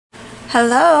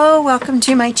Hello, welcome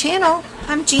to my channel.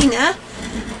 I'm Gina,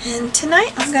 and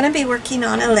tonight I'm going to be working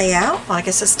on a layout. Well, I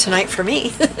guess it's tonight for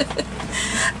me.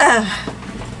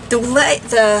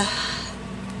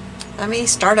 Let me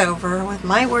start over with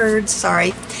my words,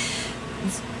 sorry.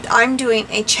 I'm doing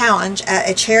a challenge at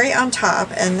a cherry on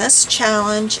top, and this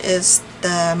challenge is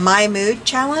the My Mood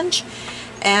challenge,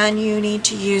 and you need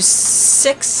to use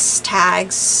 6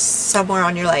 tags somewhere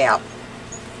on your layout.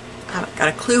 I haven't got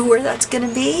a clue where that's going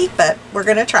to be, but we're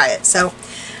going to try it. So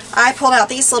I pulled out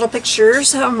these little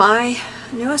pictures of my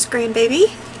newest grandbaby,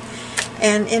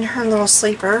 and in her little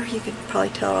sleeper, you can probably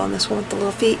tell on this one with the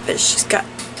little feet, but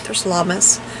there's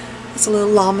llamas. It's a little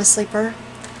llama sleeper.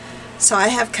 So I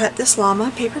have cut this llama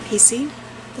paper piecing.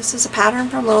 This is a pattern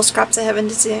from Little Scraps of Heaven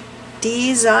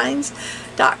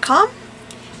Designs.com,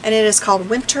 and it is called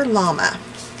Winter Llama.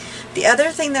 The other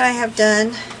thing that I have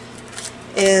done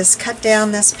is cut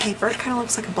down this paper. It kind of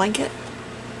looks like a blanket.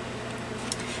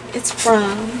 It's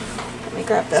from, let me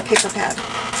grab the paper pad.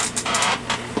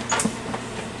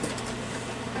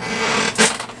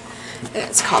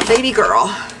 It's called Baby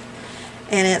Girl,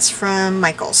 and it's from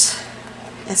Michaels.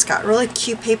 It's got really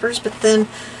cute papers, but then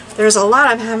there's a lot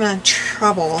I'm having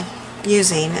trouble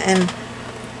using, and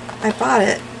I bought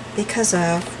it because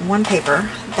of one paper,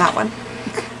 that one.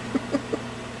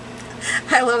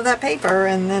 I love that paper,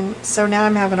 and then so now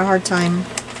I'm having a hard time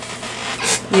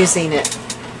using it.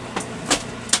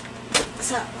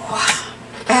 So I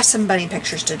have some bunny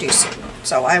pictures to do soon,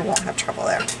 so I won't have trouble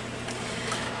there.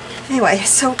 Anyway,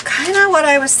 so kind of what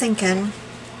I was thinking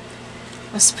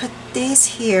was put these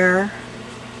here,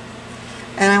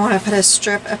 and I want to put a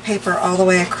strip of paper all the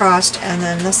way across, and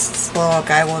then this little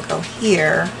guy will go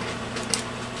here.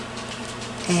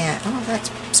 And oh, that's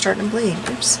starting to bleed.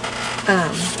 Oops.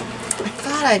 I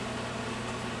thought I'd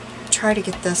try to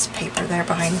get this paper there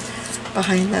behind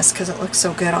this because it looks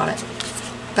so good on it.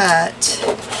 But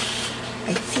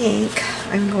I think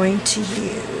I'm going to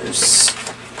use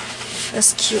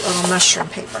this cute little mushroom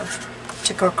paper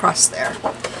to go across there.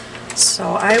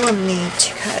 So I will need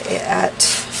to cut it at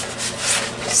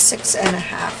 6.5,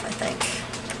 I think.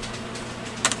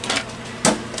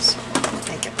 So let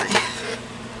me get my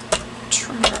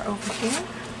trimmer over here.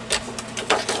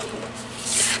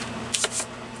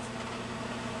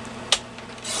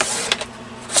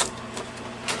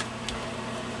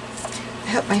 I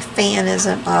hope my fan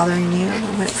isn't bothering you.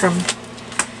 I went from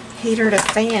heater to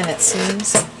fan, it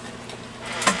seems.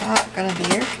 I'm not going to be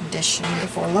air conditioning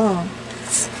before long.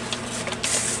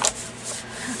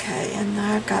 Okay, and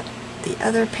now I've got the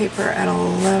other paper at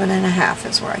 11.5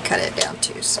 is where I cut it down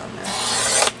to, so I'm going to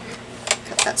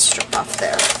cut that strip off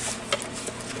there.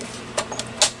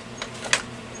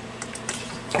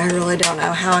 I really don't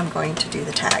know how I'm going to do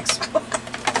the tags.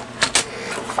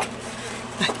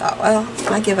 I thought, well,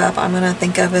 I give up. I'm going to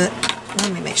think of it.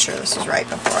 Let me make sure this is right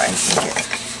before I think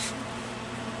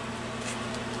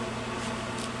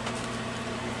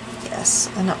it. Yes,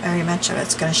 and not very much of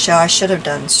it's going to show. I should have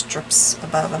done strips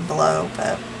above and below,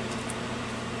 but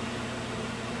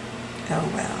oh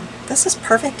well. This is a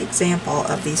perfect example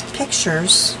of these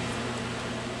pictures.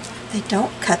 They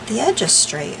don't cut the edges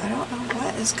straight. I don't know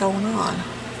what is going on.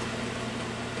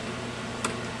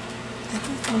 I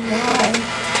don't know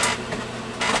why.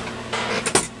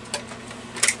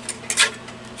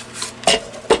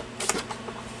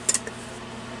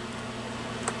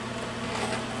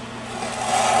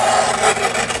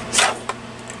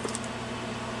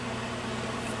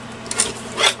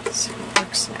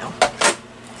 Now.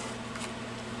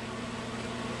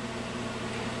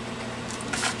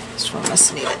 This one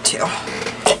must need it too.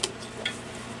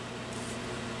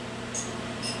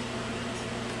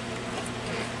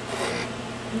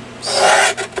 Oops.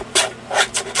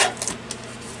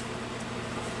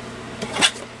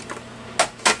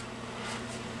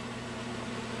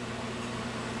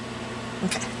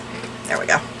 Okay, there we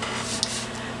go.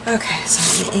 Okay, so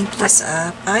let me ink this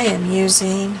up. I am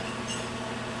using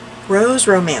Rose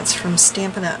Romance from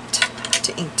Stampin' Up!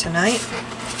 To ink tonight.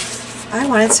 I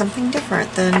wanted something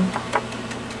different than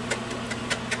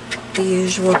the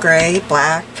usual gray,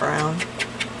 black, brown.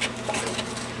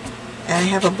 And I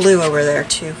have a blue over there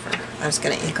too. I was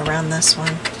going to ink around this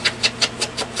one.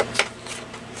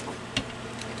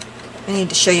 I need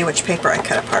to show you which paper I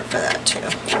cut apart for that too.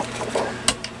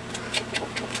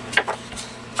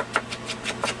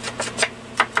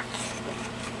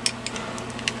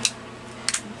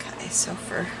 So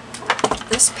for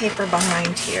this paper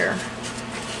behind here,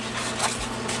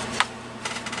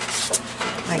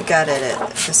 I gutted it.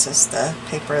 This is the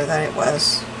paper that it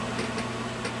was.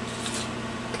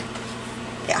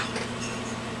 Yeah.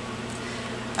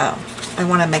 Oh, I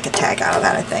want to make a tag out of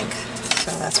that, I think.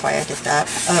 So that's why I did that.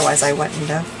 Otherwise I wouldn't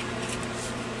have.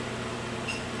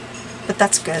 But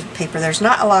that's good paper. There's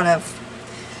not a lot of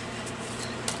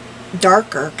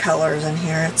darker colors in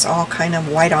here. It's all kind of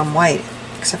white on white,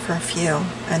 except for a few.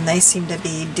 And they seem to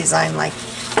be designed like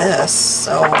this,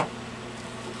 so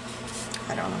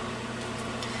I don't know.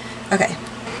 Okay.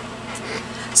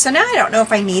 So now I don't know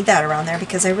if I need that around there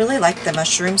because I really like the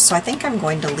mushrooms, so I think I'm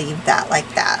going to leave that like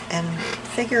that and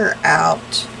figure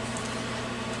out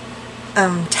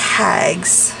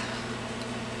tags.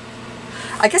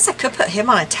 I guess I could put him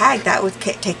on a tag. That would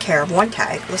take care of one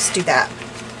tag. Let's do that.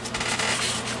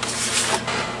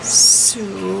 So,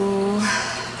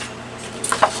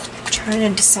 trying to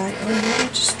decide. Oh, what did I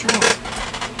just draw?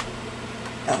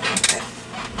 Oh, okay.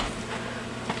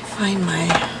 Find my.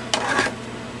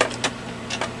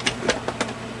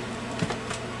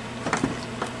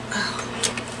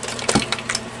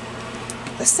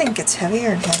 This thing gets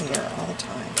heavier and heavier all the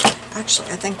time. Actually,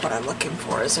 I think what I'm looking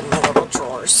for is in my little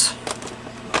drawers.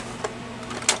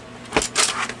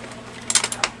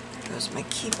 There goes my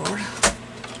keyboard.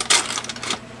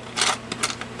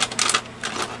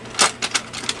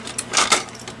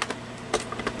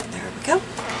 There we go.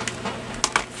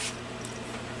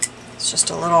 It's just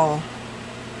a little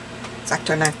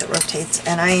X-Acto knife that rotates,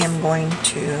 and I am going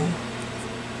to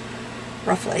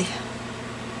roughly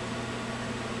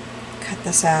cut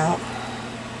this out.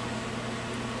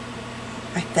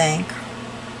 I think.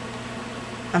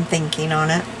 I'm thinking on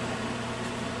it.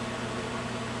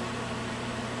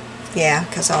 Yeah,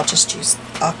 because I'll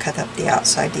cut up the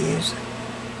outside to use.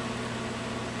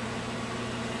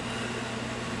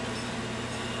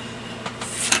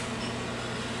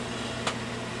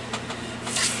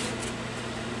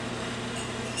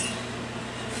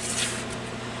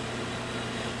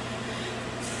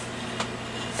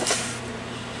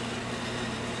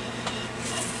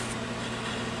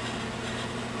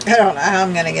 I don't know how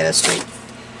I'm going to get a straight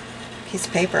piece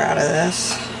of paper out of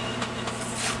this.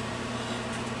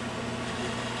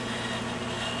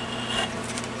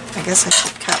 I guess I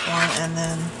should cut one and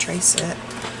then trace it.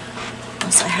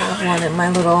 Unless I have one in my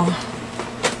little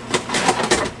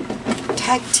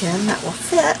tag tin that will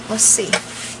fit. Let's see.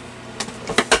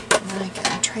 And then I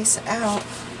can trace it out.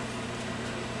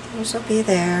 Those will be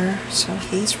there. So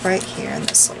he's right here in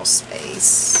this little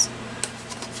space.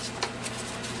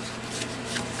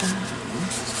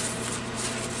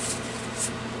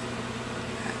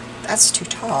 That's too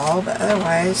tall, but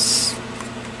otherwise,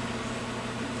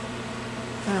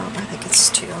 oh, I think it's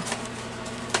too.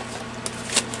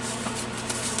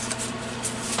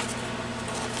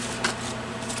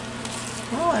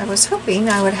 Well, I was hoping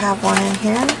I would have one in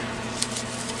here.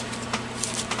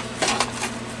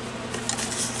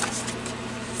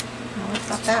 Oh, what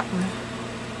about that one?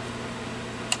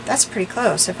 That's pretty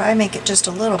close. If I make it just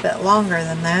a little bit longer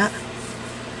than that,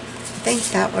 I think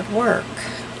that would work.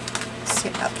 See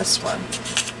about this one.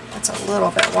 That's a little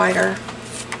bit wider.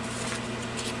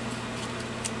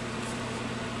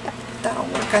 Yep, that'll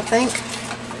work, I think.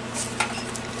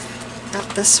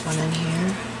 Got this one in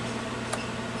here.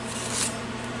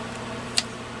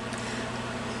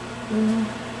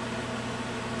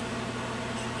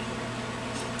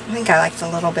 I think I like the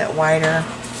little bit wider.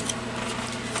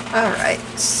 Alright,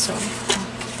 so I'll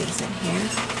put these in here.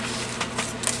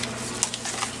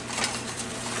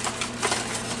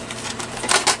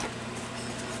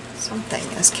 Something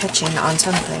is catching on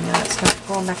something and it's not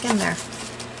pulling back in there.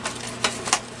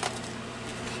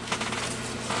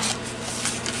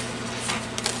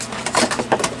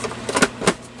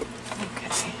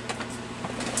 Okay.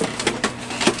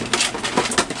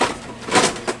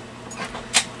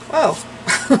 Whoa.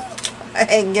 I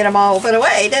didn't get them all put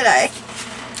away, did I?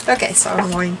 Okay, so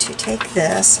I'm going to take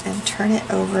this and turn it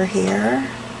over here.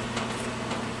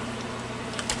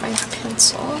 My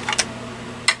pencil.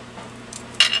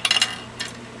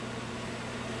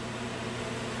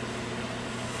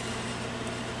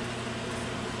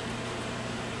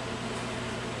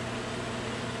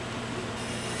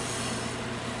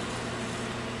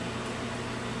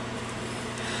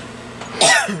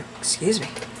 Excuse me.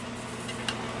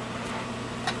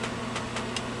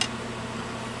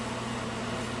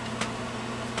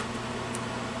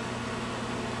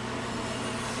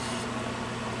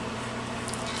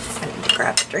 I need to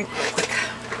grab a drink real quick.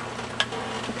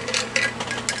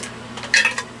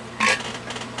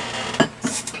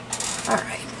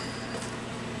 Alright.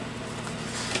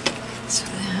 So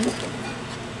then,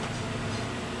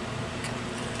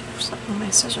 there's something on my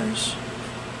scissors.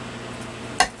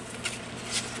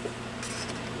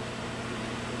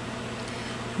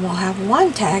 We'll have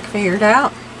one tag figured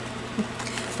out.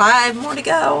 5 more to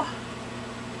go.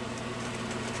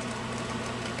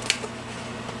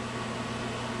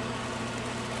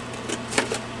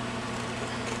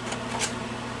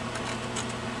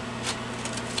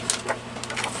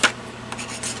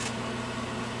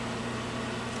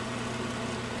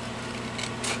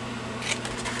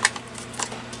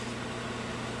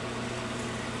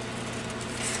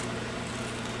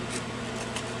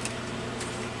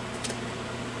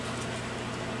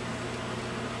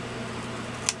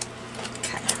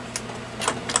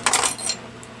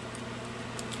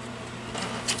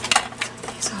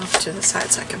 to the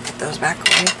side so I can put those back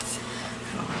away.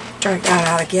 Drag that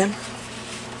out again.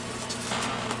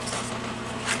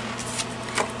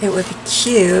 It would be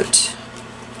cute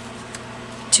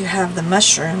to have the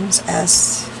mushrooms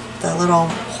as the little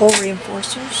hole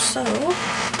reinforcers, so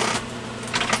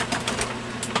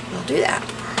we'll do that.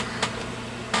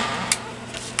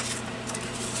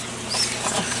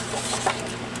 So,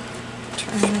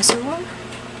 turn this over.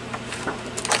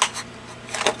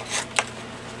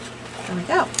 There we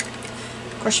go.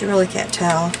 Of course, you really can't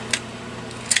tell.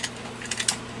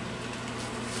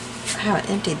 I haven't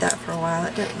emptied that for a while.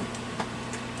 It didn't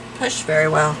push very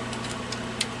well.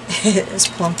 It is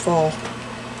plumb full.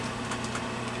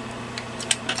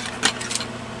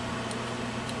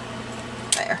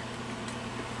 There.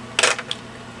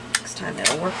 Next time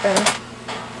it'll work better.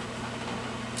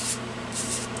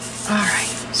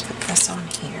 Alright, let's put this on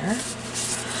here.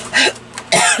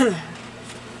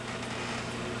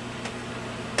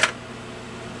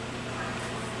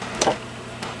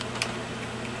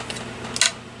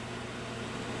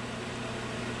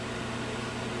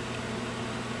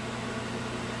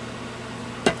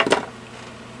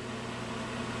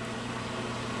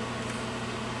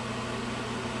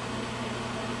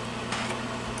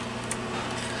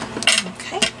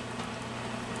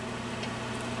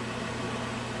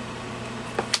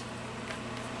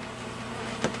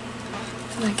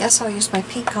 I guess I'll use my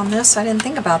pink on this. I didn't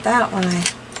think about that when I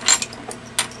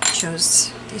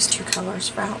chose these two colors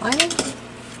for outlining.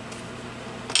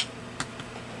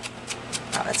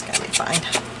 Oh, it's gonna be fine.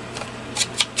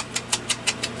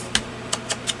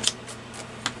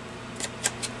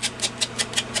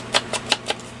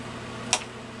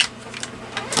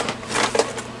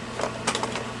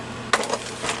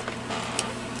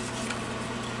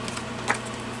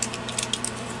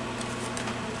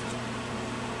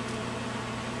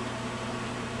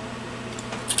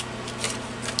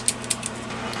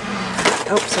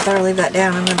 Oops, I better leave that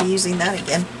down. I'm going to be using that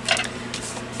again.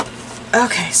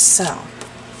 Okay, so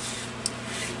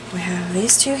we have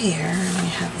these two here, and we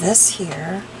have this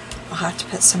here. I'll have to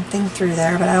put something through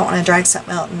there, but I don't want to drag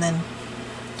something out and then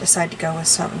decide to go with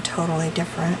something totally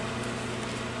different.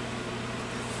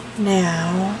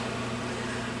 Now,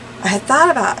 I had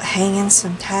thought about hanging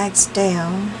some tags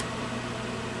down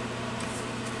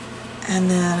and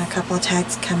then a couple of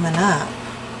tags coming up.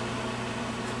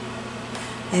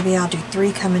 Maybe I'll do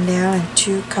 3 coming down and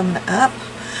 2 coming up,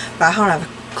 but I don't have a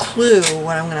clue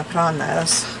what I'm going to put on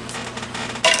those.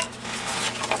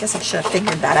 I guess I should have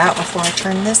figured that out before I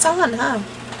turned this on, huh?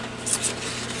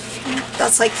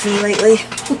 That's like me lately.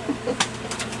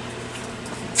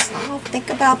 So I'll think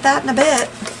about that in a bit.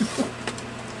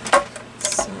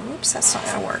 So, oops, that's not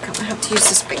going to work. I'm going to have to use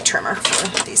this big trimmer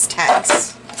for these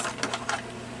tags.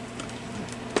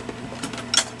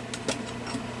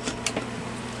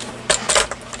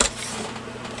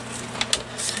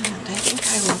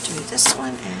 This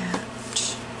one at,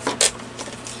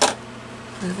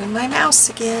 moving my mouse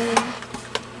again.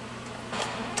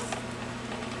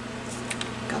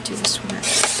 I'll do this one at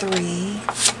 3.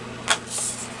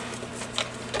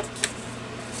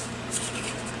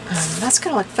 That's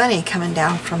going to look funny coming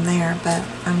down from there, but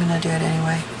I'm going to do it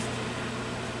anyway.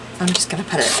 I'm just going to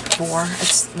put it at 4.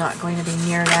 It's not going to be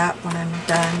near that when I'm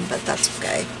done, but that's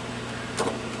okay.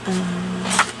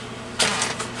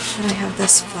 Then I have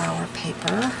this flower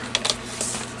paper.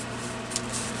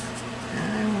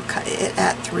 Cut it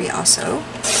at 3 also.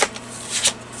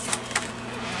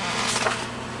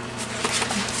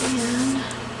 And then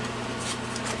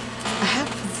I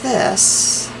have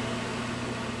this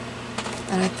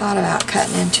that I thought about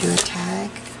cutting into a tag.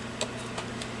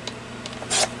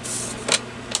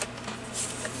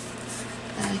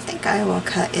 And I think I will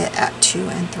cut it at 2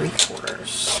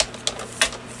 3/4.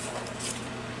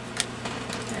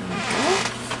 There we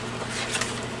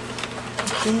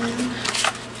go. Again.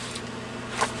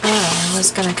 I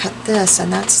was going to cut this,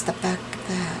 and that's the back of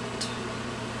that.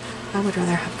 I would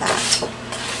rather have that.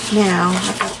 Now,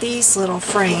 I've got these little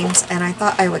frames, and I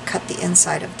thought I would cut the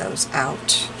inside of those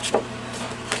out.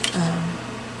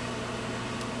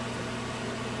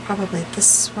 Probably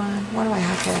this one. What do I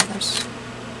have here? There's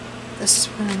this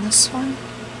one and this one.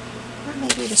 Or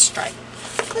maybe the stripe.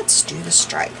 Let's do the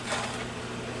stripe.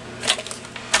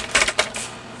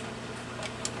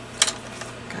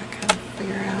 Gotta kind of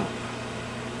figure out.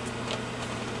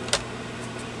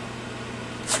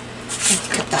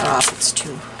 Cut that off, it's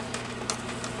too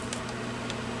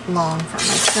long for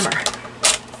my trimmer.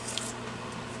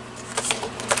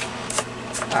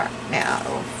 Alright, now it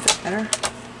will fit better.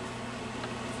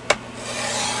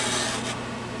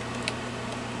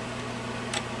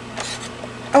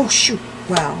 Oh shoot,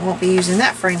 wow, I won't be using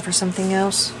that frame for something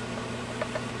else.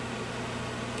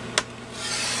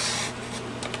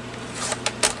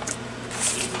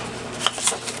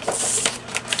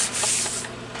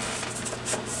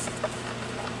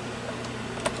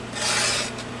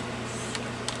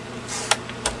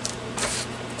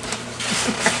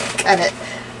 cut it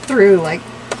through like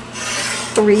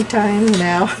 3 times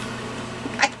now.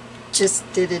 I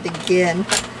just did it again.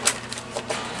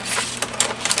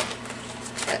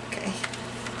 Okay,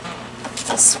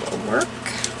 this will work.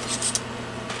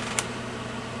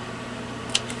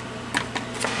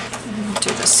 And do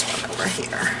this one over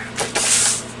here.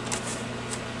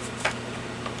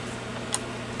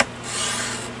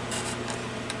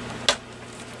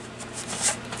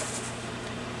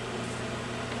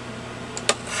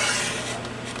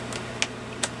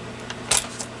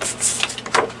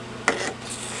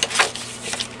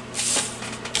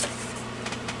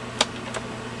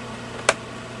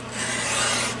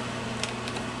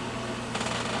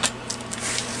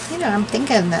 You know, I'm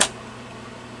thinking that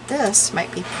this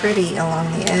might be pretty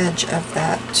along the edge of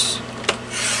that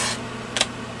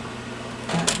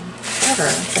cover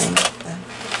thing,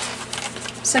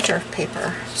 the center of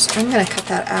paper. So I'm going to cut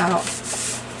that out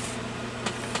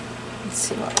and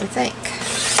see what we think.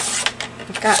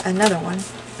 I've got another one,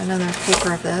 another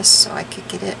paper of this, so I could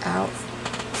get it out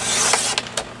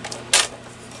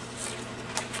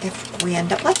if we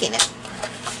end up liking it,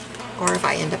 or if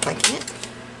I end up liking it.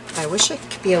 I wish it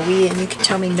could be a we and you could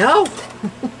tell me no.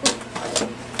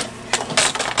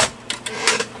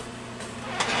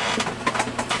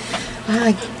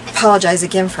 I apologize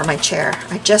again for my chair.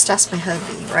 I just asked my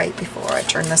hubby right before I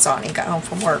turned this on. He got home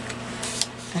from work.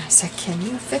 And I said, can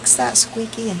you fix that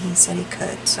squeaky? And he said he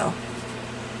could. So,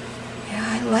 yeah,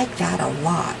 I like that a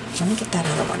lot. Let me get that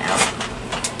other one out.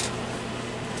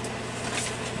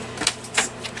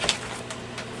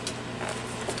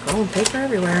 Gold paper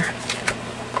everywhere.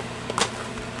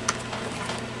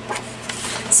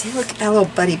 See, look at that little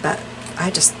buddy butt. I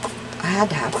had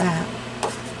to have that.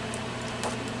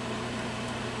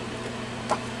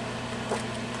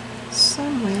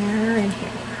 Somewhere in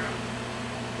here.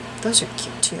 Those are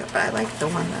cute too, but I like the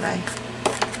one that I cut.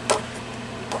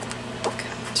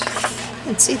 I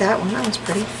didn't see that one. That was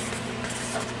pretty.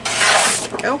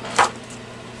 There we go.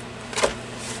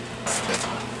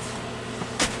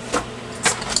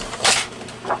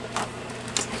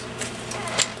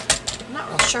 I'm not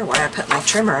real sure why I put my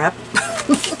trimmer up.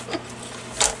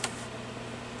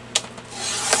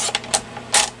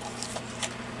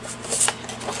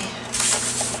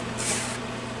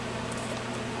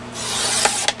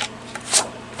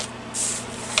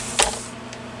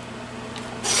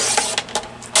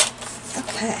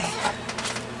 Okay.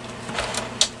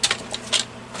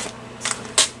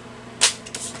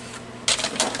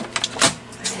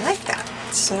 I like that.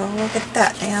 So we'll get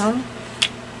that down.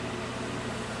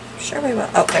 Sure we will.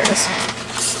 Oh, there it is.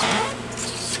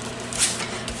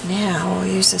 Now we'll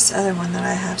use this other one that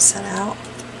I have set out.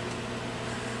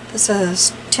 This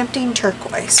is Tempting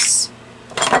Turquoise.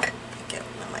 Get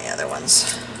one of my other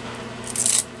ones.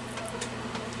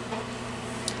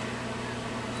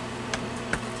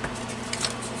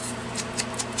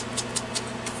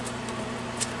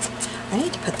 I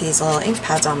need to put these little ink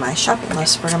pads on my shopping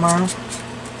list for tomorrow.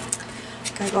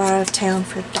 Gotta go out of town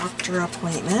for a doctor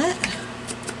appointment.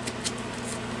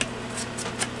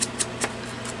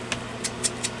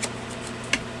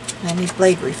 I need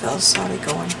blade refills, so I'll be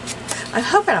going. I'm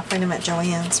hoping I'll find them at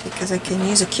Joann's because I can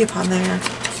use a coupon there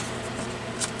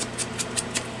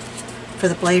for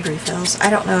the blade refills. I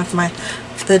don't know if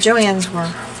the Joann's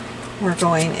we're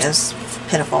going is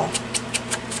pitiful.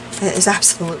 It is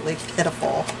absolutely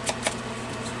pitiful.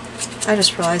 I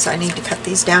just realized I need to cut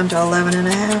these down to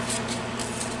 11.5.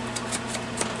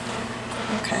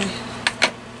 Okay.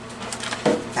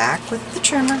 Back with the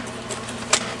trimmer.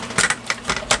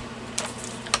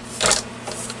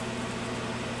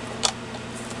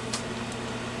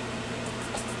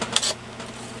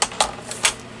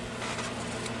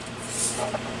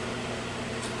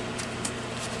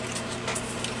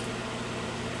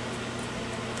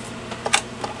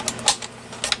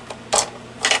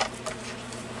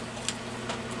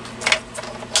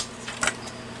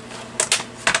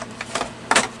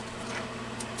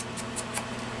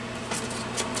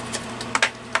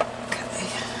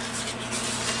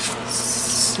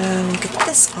 So we'll get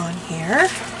this on here.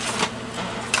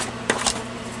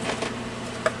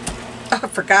 Oh, I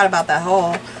forgot about that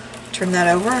hole. Turned that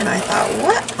over and I thought,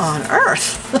 what on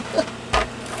earth?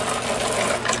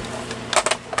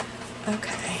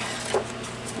 Okay.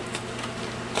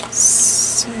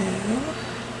 So I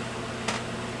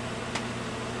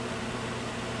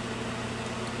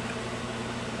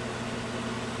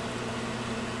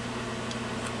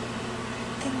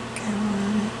think I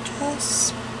want to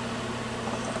just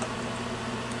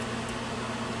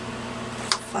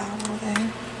flower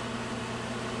there.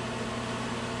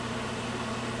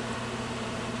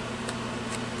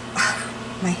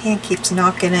 My hand keeps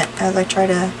knocking it as I try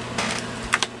to...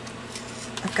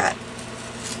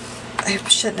 I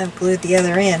shouldn't have glued the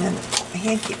other end, and my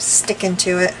hand keeps sticking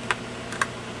to it.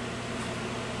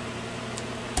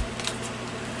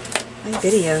 My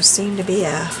videos seem to be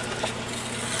a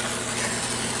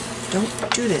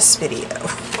don't do this video.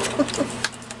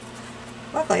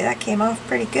 Luckily that came off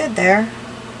pretty good there.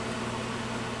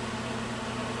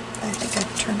 I think I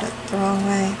turned it the wrong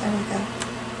way. There we go.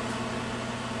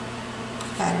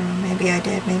 I don't know, maybe I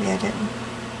did, maybe I didn't.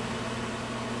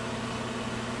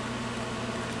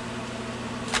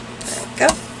 There we go.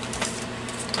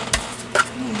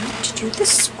 And to do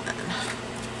this one.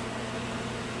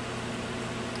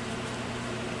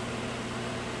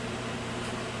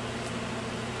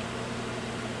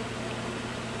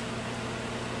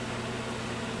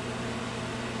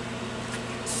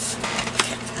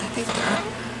 I think they're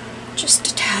just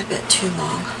a tad bit too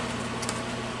long.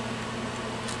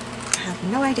 I have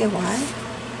no idea why,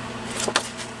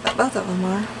 but both of them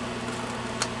are.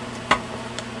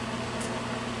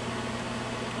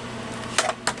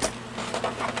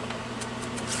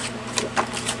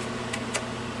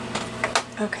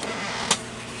 Okay.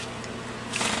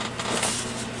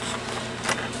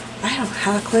 I don't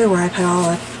have a clue where I put all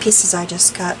the pieces I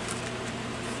just cut.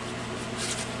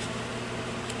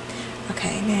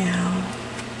 Okay, now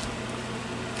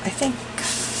I think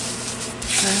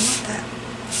I want that.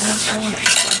 I want it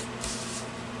this way.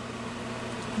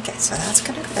 Okay, so that's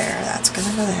gonna go there, that's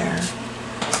gonna go there.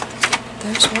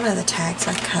 There's one of the tags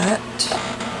I cut.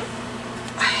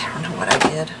 I don't know what I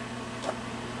did.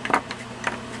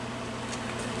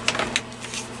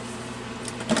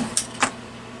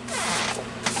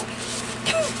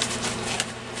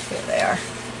 Here they are.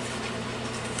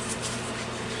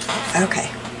 Okay.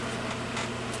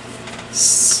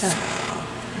 So,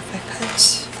 if I put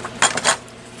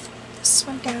this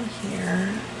one down here,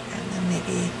 and then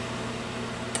maybe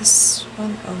this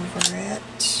one over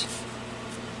it,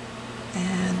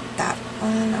 and that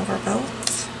one over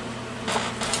both,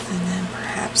 and then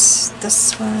perhaps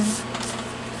this one,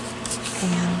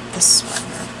 and this one,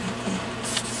 or maybe,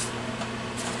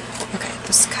 okay,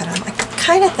 just cut them. I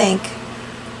kind of think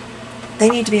they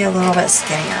need to be a little bit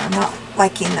skinnier. I'm not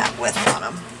liking that width on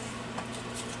them.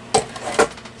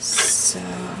 So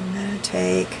I'm going to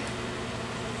take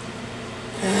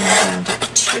them down to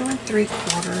 2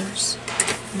 3/4.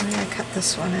 And then I cut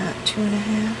this one at 2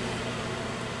 1/2.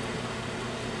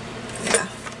 Yeah.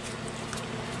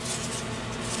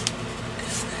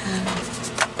 And then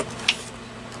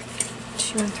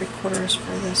 2 3/4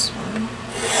 for this one.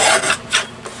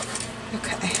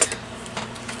 Okay.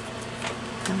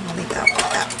 And I'll leave that like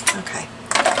that. Okay.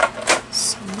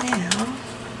 So now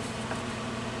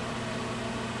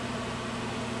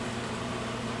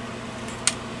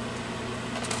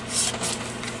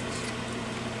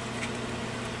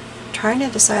trying to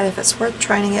decide if it's worth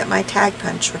trying to get my tag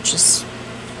punch, which is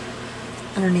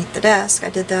underneath the desk. I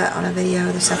did that on a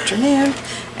video this afternoon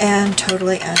and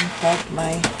totally unplugged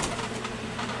my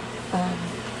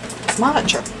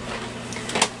monitor.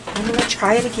 I'm going to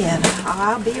try it again.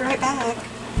 I'll be right back.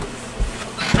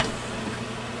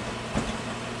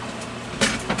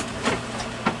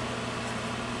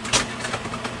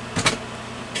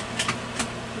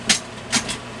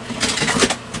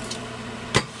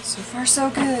 So far so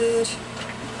good.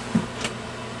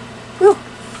 Whew.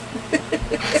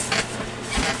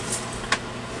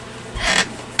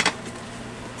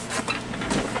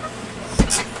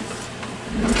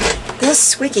 This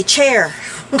squeaky chair.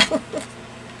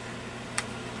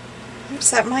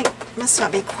 Oops, that must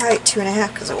not be quite 2 1/2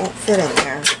 because it won't fit in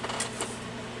there.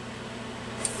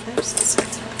 Oops, that's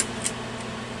it.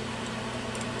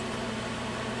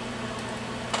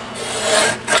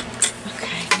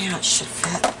 Okay, now it should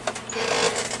fit.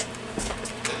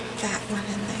 That one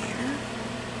in there.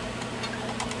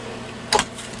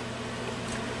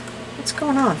 What's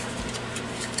going on?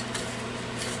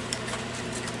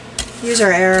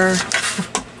 User error.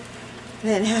 I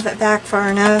didn't have it back far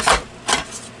enough.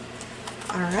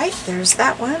 Alright, there's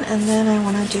that one, and then I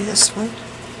want to do this one.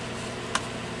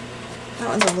 That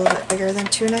one's a little bit bigger than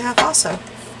 2 1/2 also.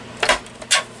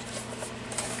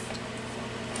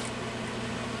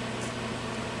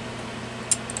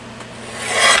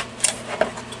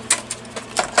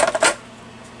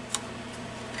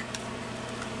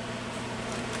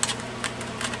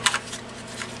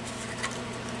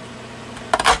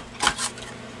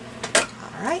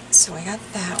 Alright, so I got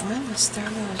that one. Let's throw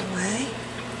those away.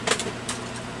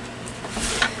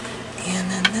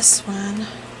 And then this one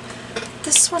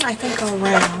I think I'll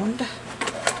round.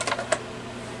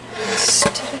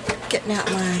 Instead of getting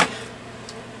out my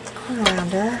corner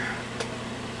rounder,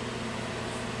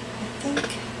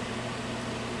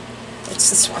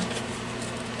 this one.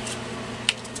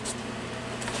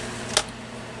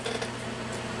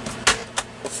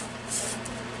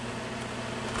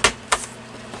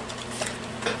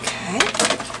 Okay.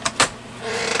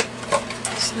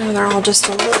 So now they're all just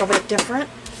a little bit different.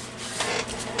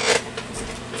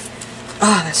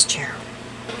 Oh, this chair.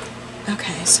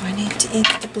 Okay, so I need to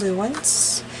ink the blue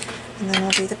ones, and then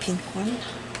I'll do the pink one.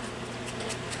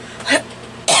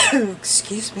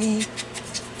 Excuse me.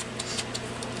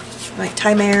 My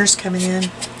time air's coming in.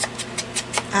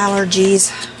 Allergies.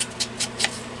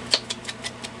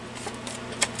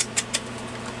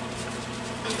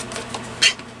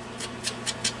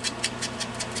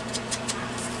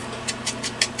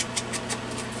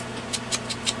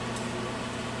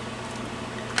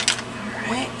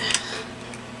 Alright.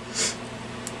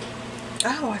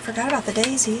 Oh, I forgot about the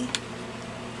daisy.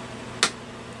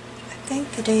 I think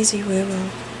the daisy will.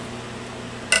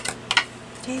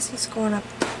 The daisy's going up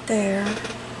there.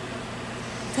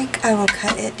 I think I will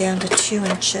cut it down to 2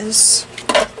 inches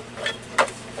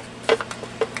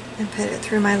and put it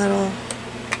through my little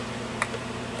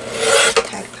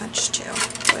tag punch too.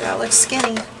 Boy, that looks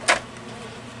skinny.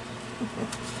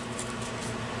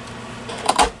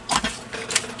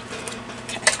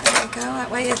 Okay, there we go. That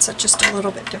way it's just a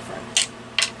little bit different.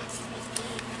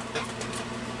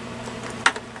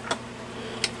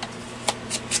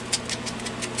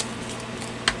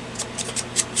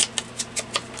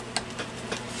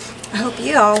 I hope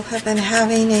you all have been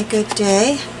having a good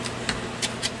day.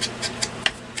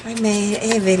 I made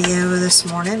a video this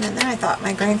morning, and then I thought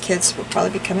my grandkids would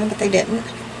probably be coming, but they didn't.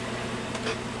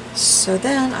 So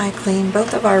then I cleaned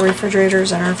both of our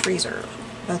refrigerators and our freezer.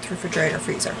 Both refrigerator,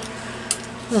 freezer.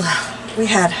 Ugh, we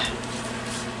had,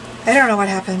 I don't know what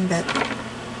happened, but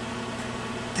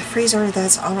the freezer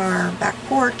that's on our back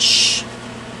porch,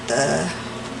 the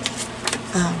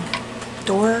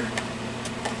door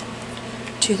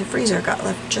to the freezer got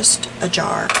left just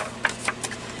ajar,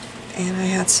 and I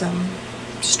had some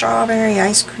strawberry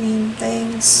ice cream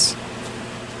things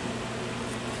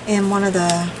in one of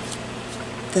the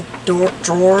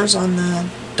drawers on the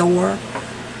door,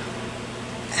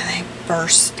 and they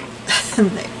burst.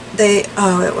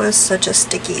 Oh, it was such a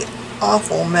sticky,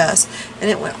 awful mess, and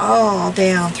it went all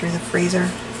down through the freezer.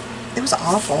 It was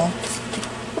awful.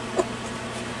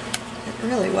 It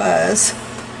really was.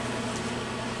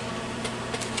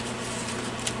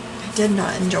 I did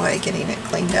not enjoy getting it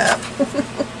cleaned up.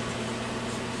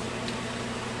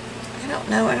 I don't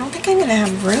know. I don't think I'm going to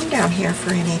have room down here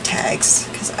for any tags,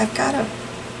 because I've got to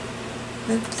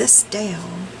move this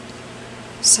down.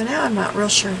 So now I'm not real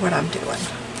sure what I'm doing.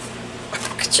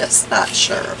 Just not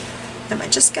sure. Am I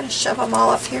just going to shove them all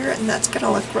up here, and that's going to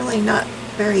look really not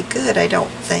very good, I don't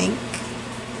think.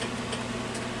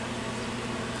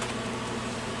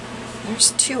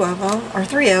 There's 2 of them, or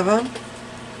 3 of them.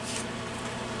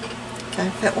 Can I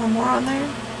fit one more on there?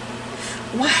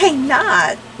 Why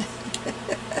not?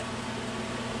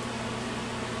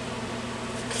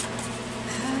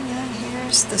 And then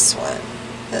here's this one.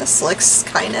 This looks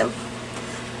kind of,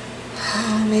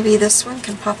 maybe this one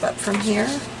can pop up from here.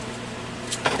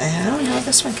 I don't know,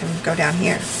 this one can go down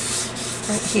here.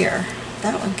 Right here.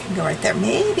 That one can go right there.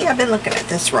 Maybe I've been looking at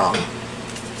this wrong.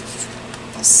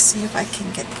 Let's see if I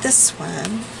can get this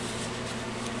one.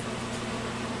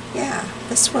 Yeah,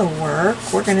 this will work.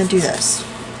 We're going to do this.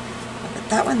 I'll put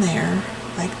that one there,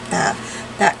 like that.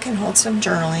 That can hold some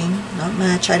journaling. Not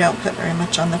much. I don't put very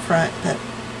much on the front, but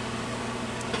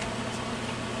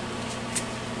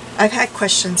I've had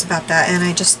questions about that, and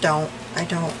I just don't. I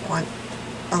don't want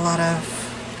a lot of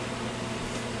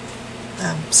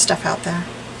stuff out there.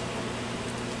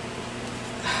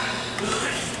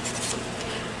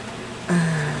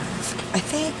 I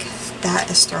think that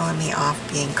is throwing me off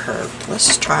being curved.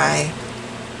 Let's try,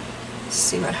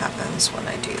 see what happens when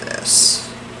I do this.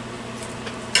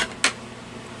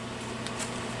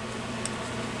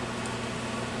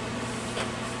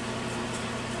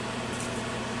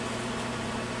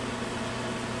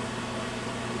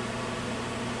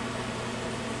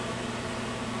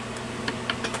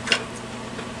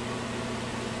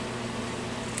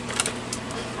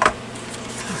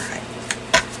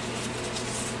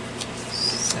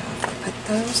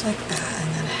 Those like that,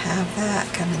 and then have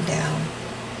that coming down.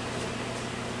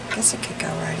 I guess it could go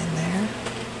right in there.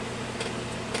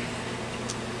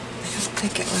 I don't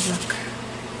think it would look...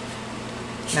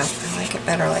 No, I like it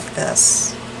better like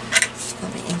this.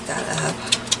 Let me ink that up.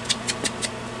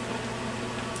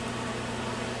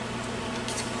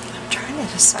 I'm trying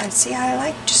to decide. See, I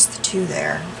like just the 2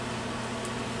 there.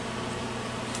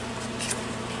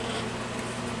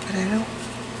 But I don't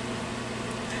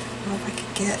know if I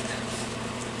could get...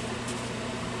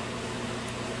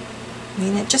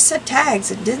 mean, it just said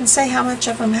tags. It didn't say how much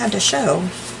of them had to show.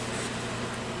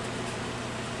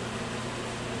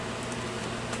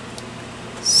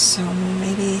 So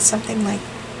maybe something like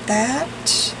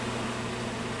that.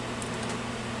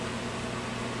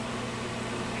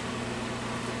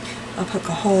 I'll poke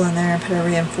a hole in there and put a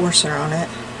reinforcer on it.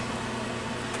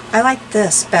 I like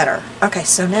this better. Okay,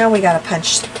 so now we got to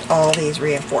punch all these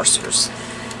reinforcers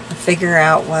and figure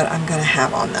out what I'm going to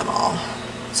have on them all.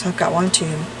 So I've got 1, 2,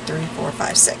 3, 4,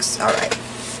 5, 6. All right.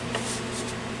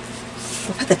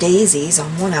 We'll put the daisies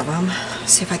on one of them.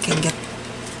 See if I can get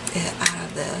it out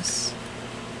of this.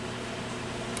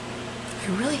 I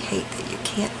really hate that you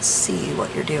can't see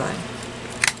what you're doing.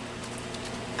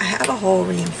 I have a whole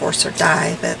reinforcer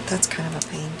die, but that's kind of a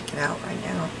pain to get out right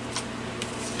now.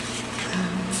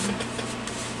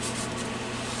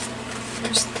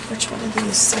 Which one of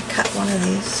these? I cut one of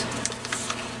these.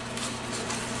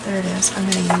 There it is. I'm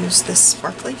going to use this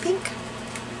sparkly pink.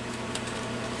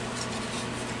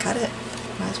 Cut it.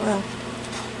 Might as well.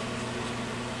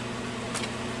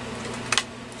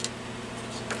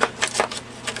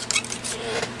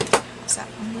 How's that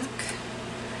one look?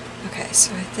 Okay,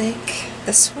 so I think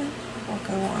this one will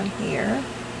go on here.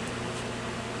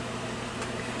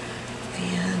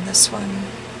 And this one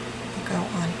will go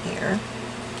on here.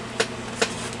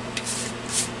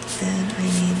 Then I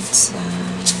need some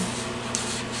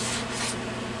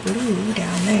blue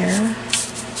down there.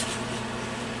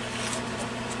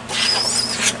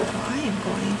 So I am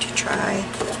going to try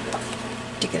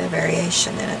to get a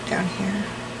variation in it down here.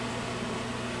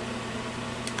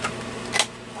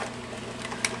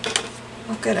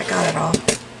 Oh good, I got it all.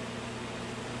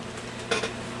 I'm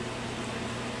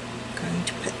going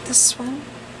to put this one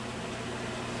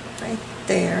right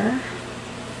there.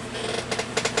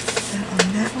 And on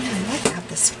that one, I like to have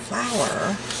this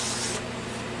flower.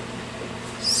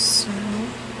 So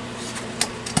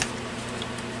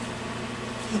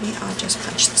maybe I'll just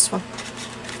punch this one.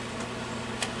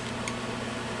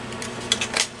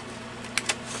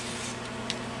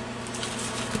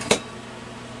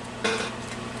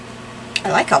 I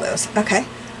like all those. Okay.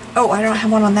 Oh, I don't have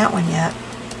one on that one yet.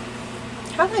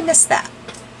 How did I miss that?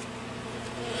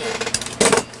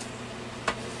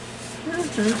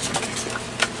 What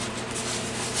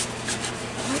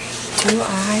do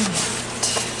I want?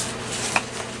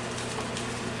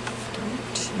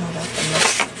 Don't know about the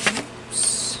mushrooms.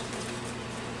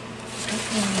 Don't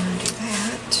really want to do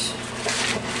that.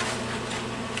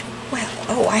 Well,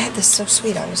 oh, I had this So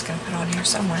Sweet I was going to put on here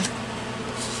somewhere. I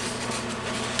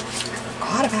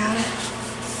forgot about it.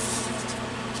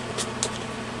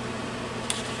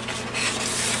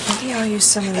 Maybe I'll use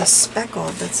some of this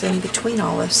speckled that's in between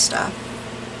all this stuff.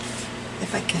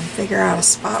 If I can figure out a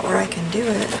spot where I can do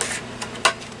it.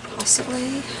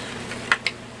 Possibly.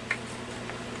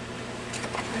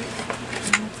 I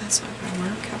don't know if that's not going to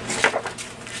work. How about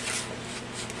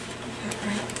that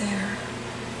right there?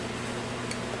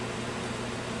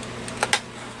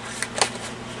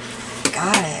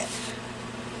 Got it.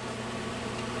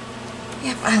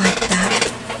 Yep, I like that.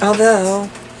 Although,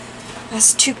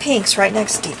 that's two pinks right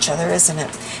next to each other, isn't it?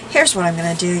 Here's what I'm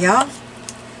going to do, y'all.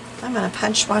 I'm going to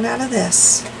punch one out of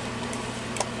this.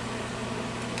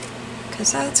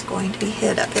 Because that's going to be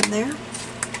hid up in there.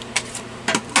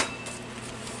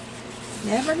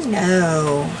 Never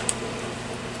know.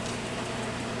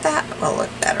 That will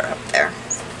look better up there.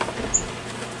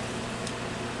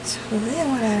 So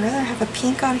then would I rather have a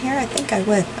pink on here? I think I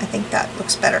would. I think that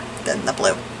looks better than the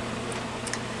blue.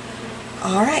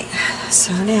 Alright,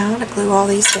 so now I'm going to glue all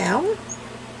these down.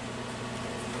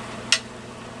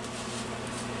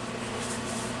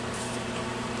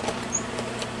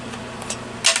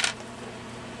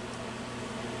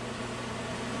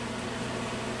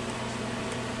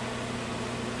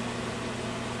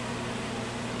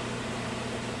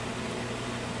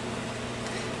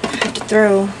 I have to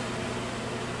throw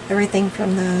everything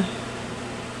from the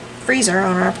freezer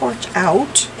on our porch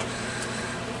out.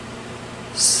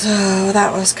 So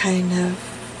that was kind of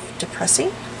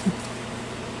depressing.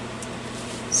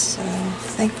 So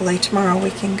thankfully tomorrow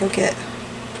we can go get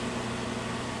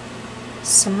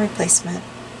some replacement.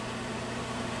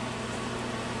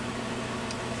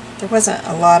 There wasn't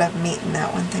a lot of meat in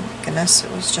that one, thank goodness.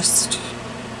 It was just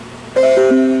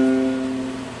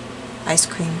ice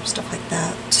cream, stuff like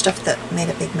that. Stuff that made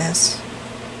a big mess.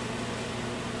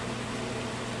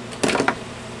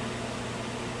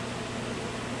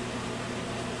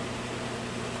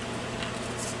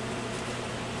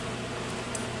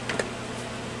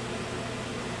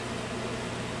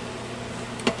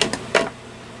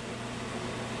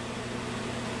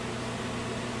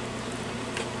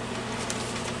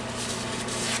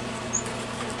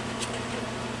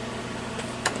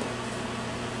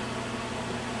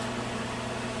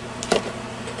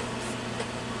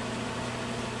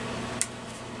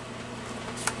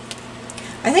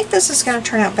 I think this is going to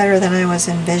turn out better than I was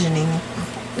envisioning. I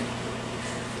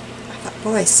thought,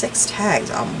 boy, 6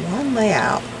 tags on one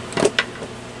layout.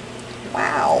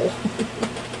 Wow.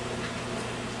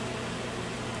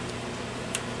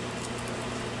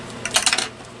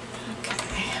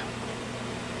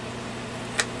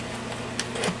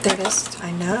 There it is.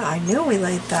 I knew we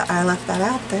laid that. I left that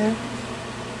out there.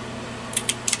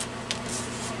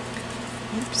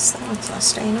 Oops, that one's not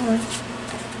staying on.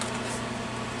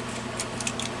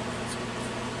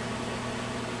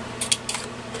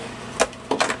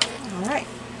 Alright.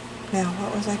 Now,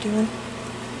 what was I doing?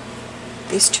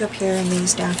 These 2 up here and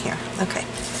these down here. Okay.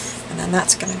 And then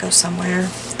that's going to go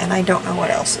somewhere. And I don't know what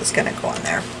else is going to go on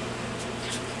there.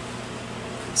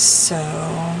 So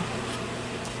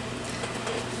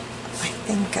I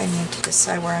think I need to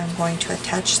decide where I'm going to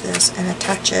attach this and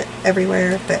attach it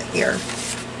everywhere but here.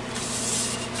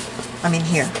 I mean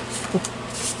here.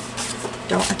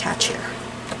 Don't attach here.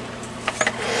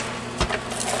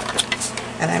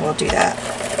 And I will do that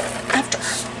after.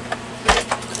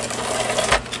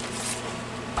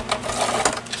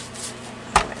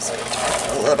 Always a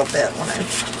little bit when I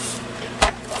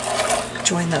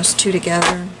join those 2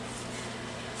 together.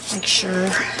 Make sure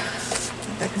that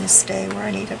they're going to stay where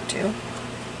I need them to.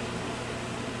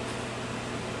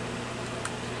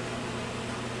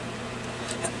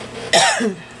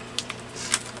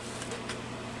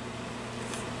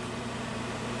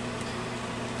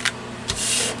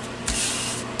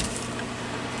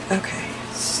 Okay,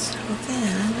 so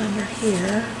then under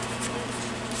here,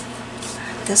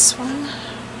 this one,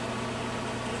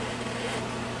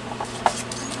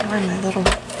 where are my little,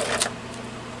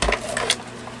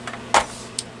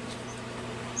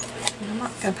 I'm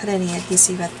not going to put any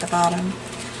adhesive at the bottom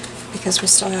because we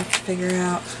still have to figure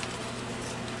out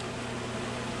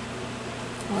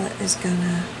what is going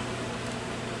to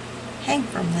hang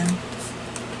from them.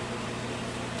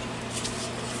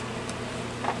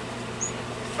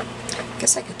 I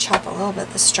guess I could chop a little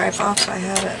bit the stripe off if I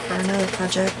had it for another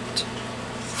project.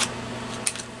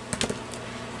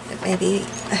 It may be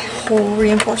a whole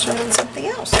reinforcement on something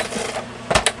else.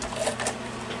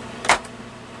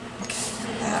 Okay,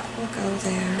 now that will go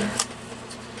there.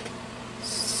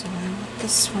 So I want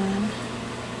this one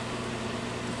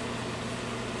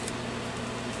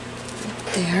right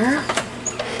there.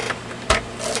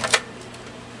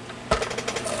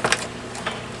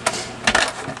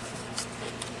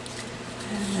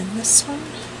 This one.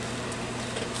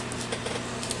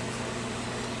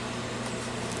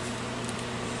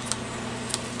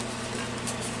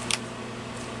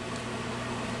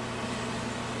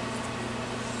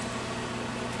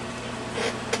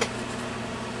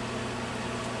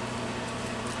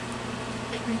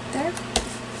 Right there.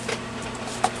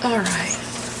 All right.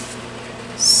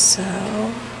 So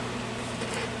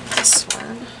this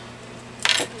one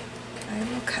I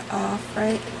will cut off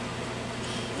right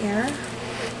here.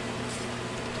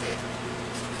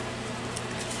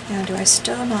 Now, do I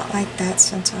still not like that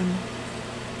since I'm...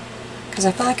 because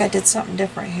I feel like I did something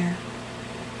different here.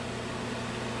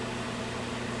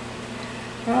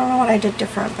 I don't know what I did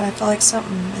different, but I feel like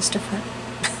something is different.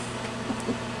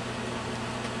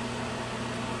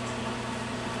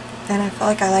 And I feel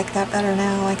like I like that better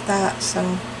now, like that,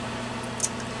 so...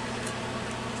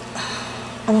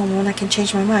 I'm the one that can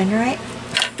change my mind, right?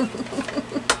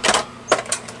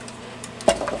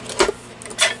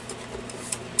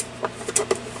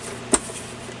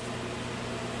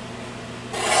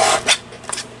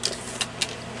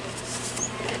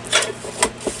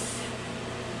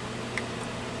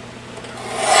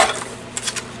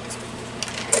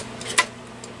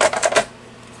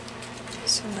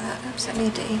 So that, oops, I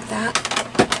need to ink that.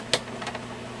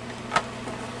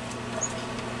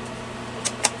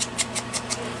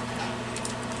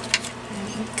 And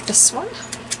ink this one.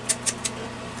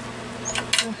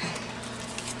 Okay.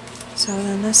 So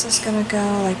then this is going to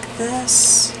go like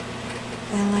this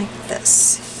and like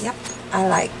this. Yep, I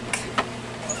like.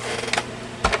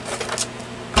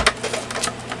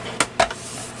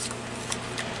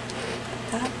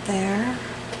 That there.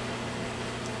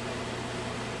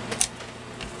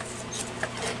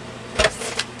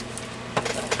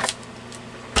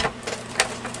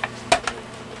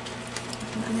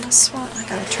 This one, I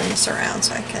gotta turn this around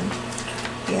so I can,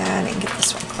 yeah, I didn't get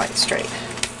this one quite straight.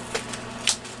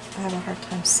 I have a hard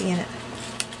time seeing it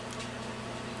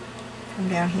from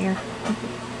down here.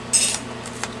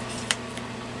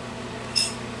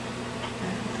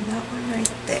 And that one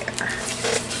right there.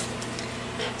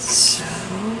 So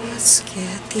let's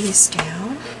get these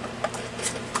down.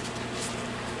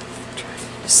 Try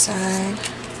to decide.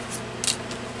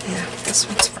 Yeah, this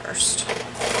one's first.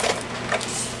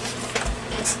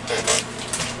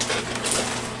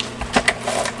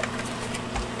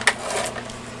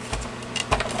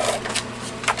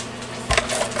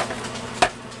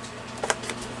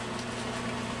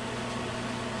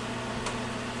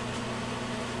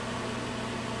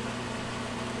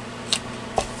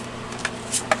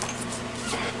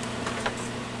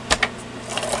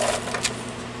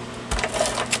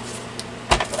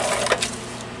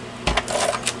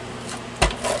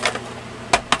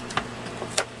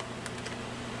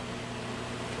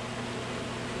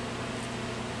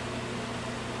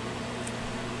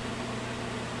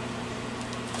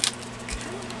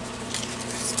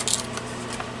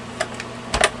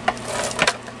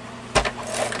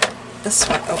 This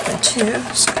one open too,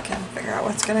 so I can figure out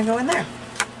what's going to go in there.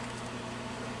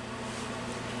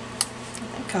 I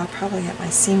think I'll probably get my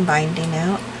seam binding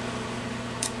out.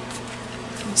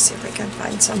 Let me see if we can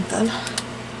find something.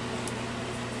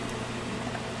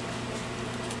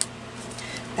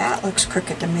 That looks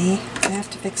crooked to me. I have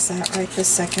to fix that right this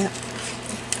second.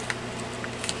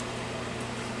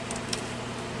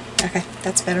 Okay,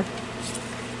 that's better.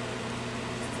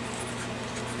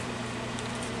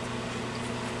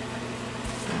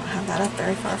 That up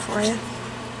very far for you.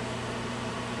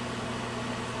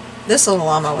 This little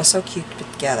llama was so cute to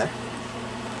put together.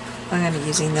 I'm going to be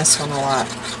using this one a lot.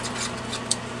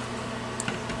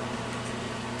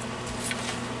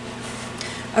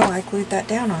 Oh, I glued that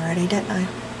down already, didn't I?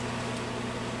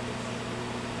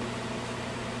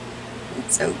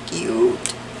 It's so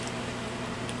cute.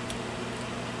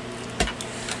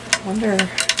 Wonder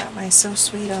if I got my So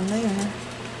Sweet on there.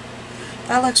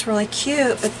 That looks really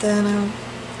cute, but then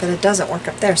but it doesn't work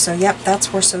up there, so yep,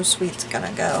 that's where So Sweet's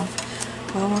gonna go.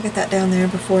 Well, we'll get that down there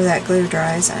before that glue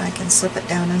dries, and I can slip it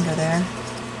down under there.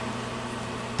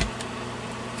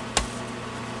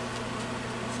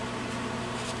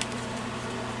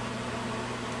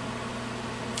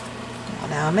 Well,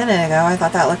 now a minute ago I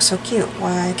thought that looked so cute.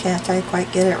 Why can't I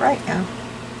quite get it right now?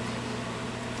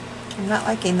 I'm not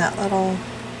liking that little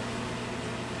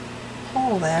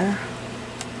hole there.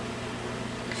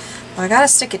 Well, I gotta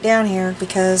stick it down here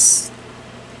because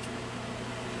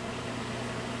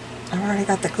I've already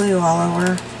got the glue all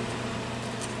over.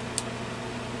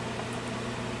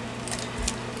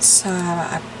 So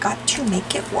I've got to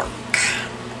make it work.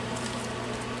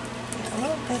 Get a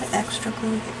little bit of extra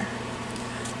glue here.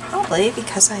 Probably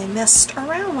because I messed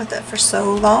around with it for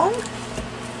so long.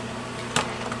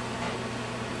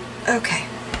 Okay.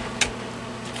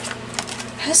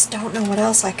 I just don't know what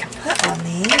else I can put on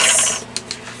these,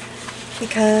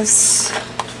 because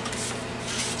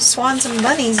swans and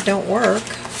bunnies don't work.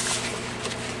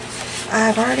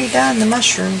 I've already done the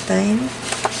mushroom thing.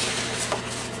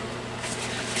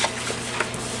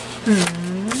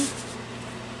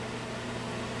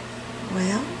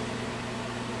 Well,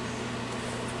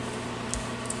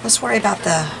 let's worry about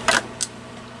the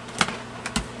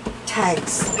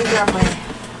tags. Let me grab my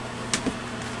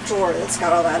drawer that's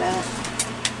got all that in it.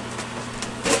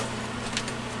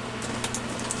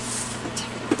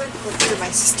 Look through my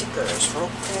stickers real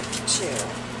quick too.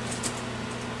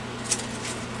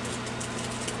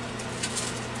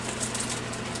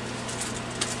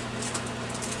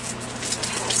 It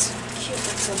has some cute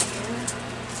ones in here.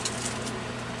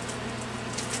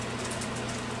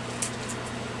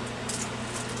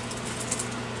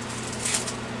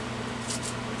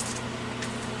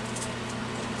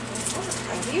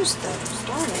 I've used those,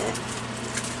 darn it.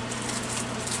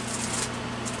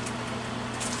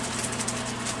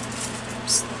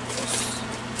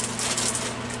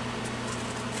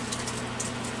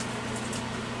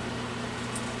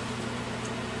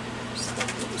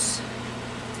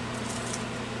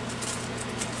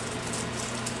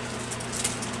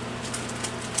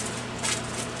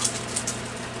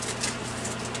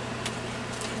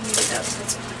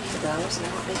 That's plenty of those.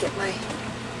 Now let me get my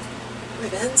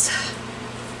ribbons.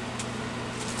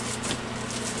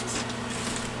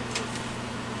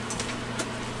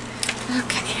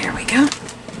 Okay, here we go.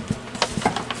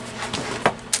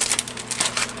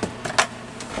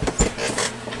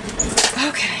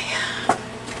 Okay.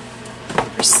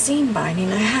 For seam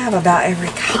binding, I have about every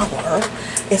color.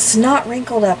 It's not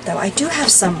wrinkled up though. I do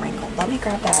have some wrinkled. Let me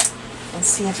grab that and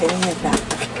see if any of that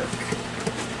would work.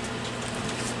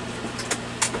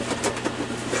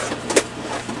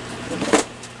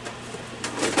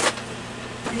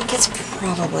 It's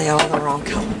probably all the wrong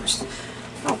colors.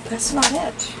 Oh, that's not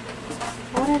it.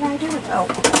 What did I do? Oh,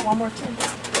 one more tin.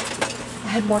 I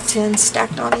had more tins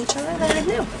stacked on each other than I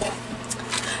knew.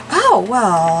 Oh,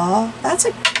 well, that's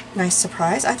a nice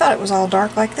surprise. I thought it was all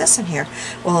dark like this in here.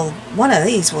 Well, one of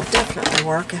these will definitely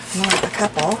work, if not a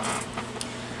couple.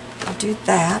 I'll do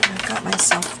that. I've got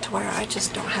myself to where I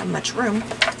just don't have much room.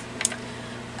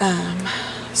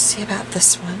 Let's see about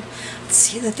this one.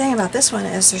 See, the thing about this one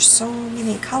is there's so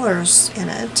many colors in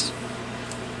it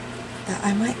that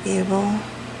I might be able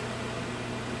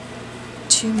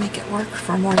to make it work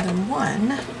for more than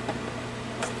one.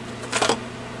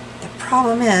 The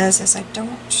problem is I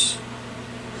don't...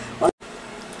 Well,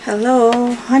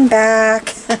 hello, I'm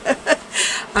back.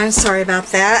 I'm sorry about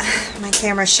that. My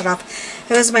camera shut off.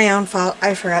 It was my own fault.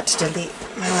 I forgot to delete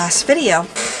my last video.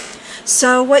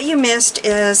 So what you missed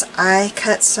is I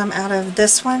cut some out of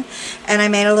this one and I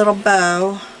made a little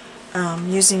bow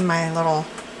using my little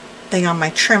thing on my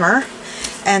trimmer,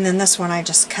 and then this one I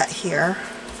just cut here.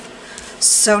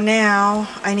 So now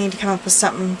I need to come up with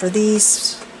something for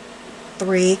these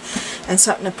three and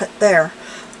something to put there.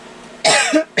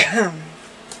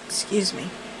 Excuse me.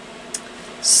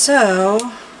 So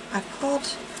I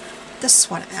pulled this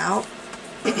one out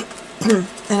and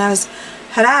I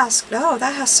had asked, oh,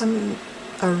 that has some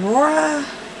Aurora.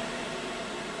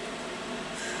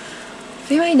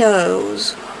 If anybody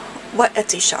knows what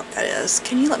Etsy shop that is,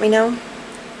 can you let me know?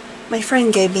 My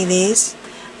friend gave me these.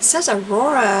 It says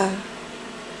Aurora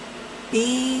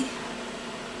B.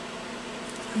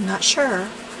 I'm not sure.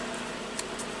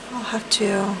 I'll have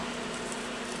to...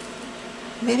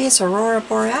 Maybe it's Aurora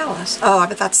Borealis. Oh,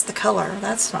 but that's the color.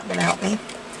 That's not going to help me.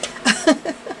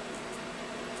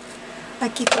 I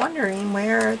keep wondering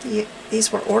where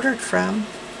these were ordered from.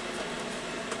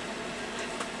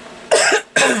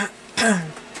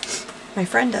 My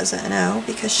friend doesn't know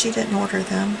because she didn't order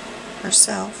them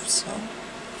herself, so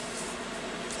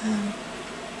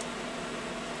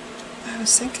I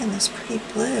was thinking this pretty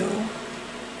blue.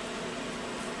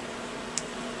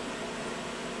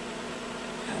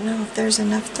 I don't know if there's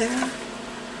enough there.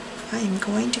 I am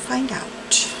going to find out.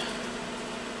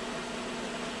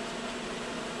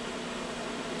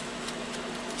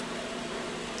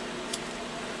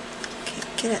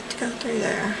 Get it to go through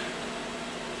there.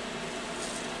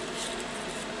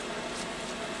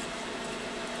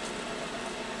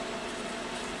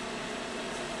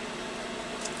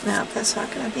 No, that's not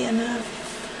going to be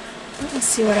enough. Let me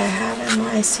see what I have in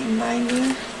my seam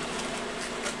binding.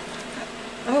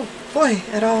 Oh boy,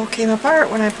 it all came apart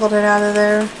when I pulled it out of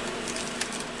there.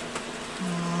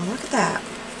 Oh, look at that.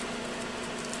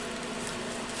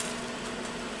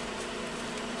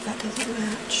 That doesn't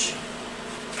match.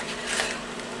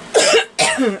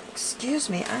 Excuse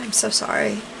me, I'm so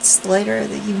sorry. It's later in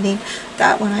the evening.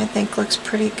 That one I think looks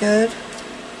pretty good.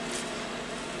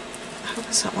 I hope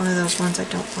it's not one of those ones I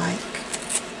don't like.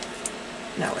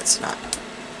 No, it's not.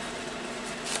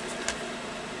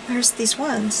 There's these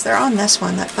ones. They're on this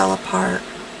one that fell apart.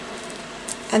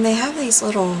 And they have these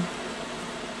little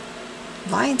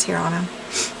lines here on them.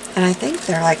 And I think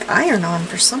they're like iron-on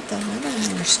for something. I don't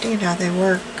understand how they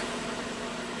work.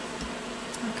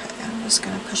 I'm just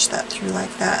going to push that through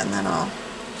like that, and then I'll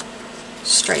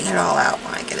straighten it all out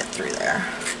when I get it through there.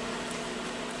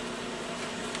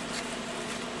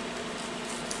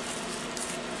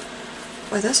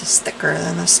 Boy, this is thicker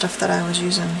than the stuff that I was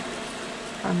using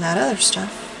from that other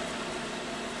stuff.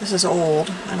 This is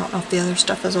old. I don't know if the other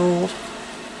stuff is old.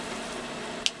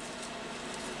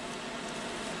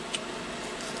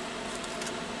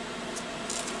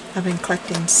 I've been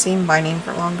collecting seam binding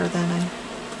for longer than I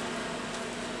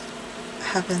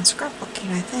have been scrapbooking,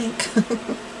 I think.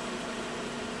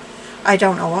 I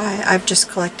don't know why. I've just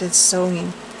collected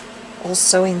old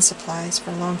sewing supplies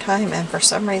for a long time, and for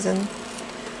some reason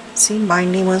seam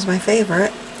binding was my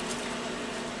favorite.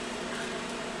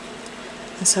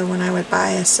 And so when I would buy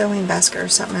a sewing basket or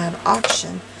something at an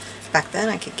auction, back then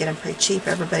I could get them pretty cheap.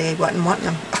 Everybody wasn't wanting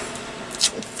them.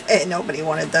 And nobody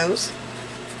wanted those.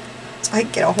 So I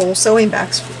could get a whole sewing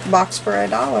box for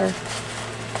 $1.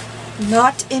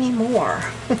 Not anymore.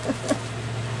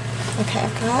 Okay,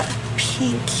 I've got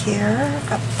pink here. I've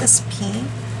got this pink,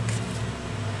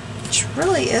 which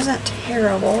really isn't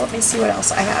terrible. Let me see what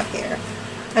else I have here.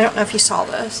 I don't know if you saw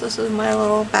this. This is my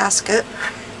little basket.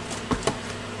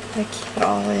 I keep it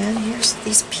all in. Here's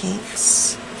these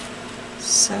pinks.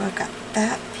 So I've got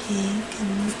that pink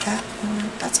and that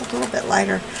one. That's a little bit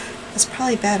lighter. That's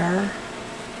probably better.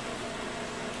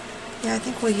 Yeah, I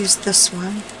think we'll use this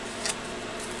one.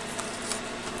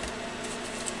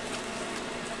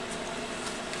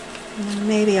 And then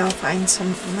maybe I'll find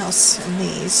something else in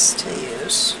these to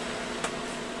use.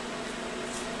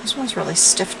 This one's really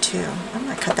stiff too. I'm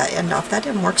going to cut that end off. That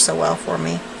didn't work so well for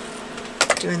me.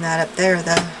 Doing that up there,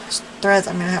 the threads,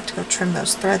 I'm going to have to go trim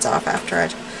those threads off after I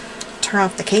turn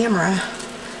off the camera.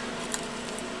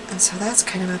 And so that's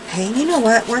kind of a pain. You know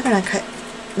what? We're going to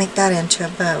make that into a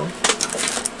bow.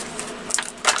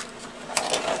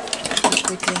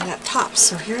 everything up top.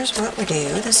 So here's what we do.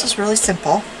 This is really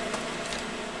simple.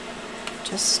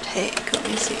 Just take, let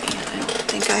me see, I don't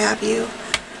think I have you.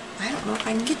 I don't know if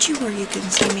I can get you where you can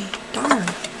see me. Darn.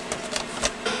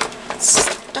 It's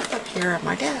stuck up here at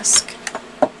my desk.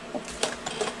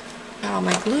 Got all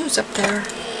my glues up there.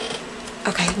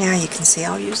 Okay, now you can see.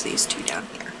 I'll use these two down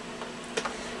here.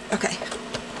 Okay.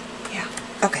 Yeah.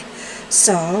 Okay.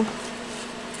 So,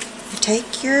 you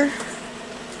take your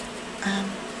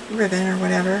ribbon or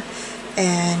whatever,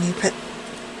 and you put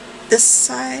this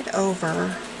side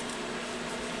over.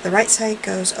 The right side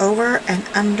goes over and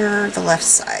under the left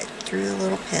side through the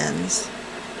little pins.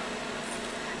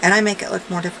 And I make it look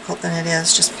more difficult than it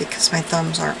is just because my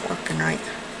thumbs aren't working right.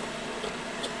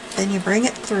 Then you bring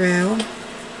it through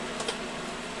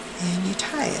and you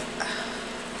tie it.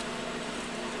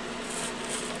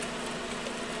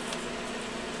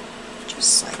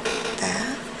 Just like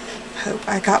that. Hope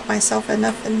I got myself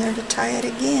enough in there to tie it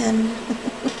again.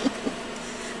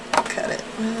 Cut it.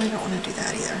 Well, I don't want to do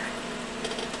that either.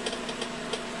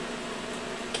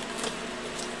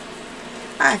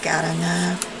 I got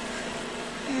enough.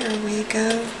 There we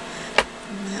go.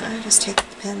 And then I just take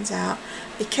the pins out.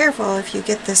 Be careful if you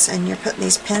get this and you're putting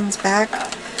these pins back,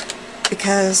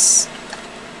 because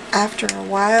after a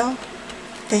while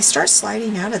they start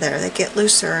sliding out of there. They get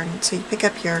looser, and so you pick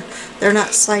up your, they're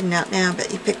not sliding out now,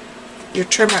 but you pick your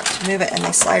trim up to move it and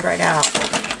they slide right out.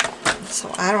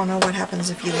 So I don't know what happens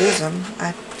if you lose them.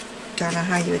 I don't know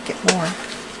how you would get more.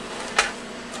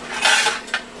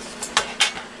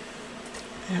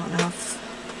 I don't know if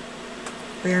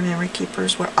Rear Memory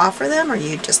Keepers would offer them, or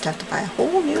you just have to buy a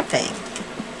whole new thing.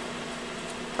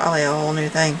 Probably a whole new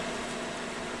thing.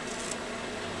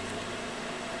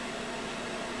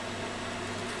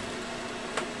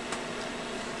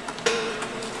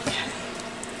 Okay,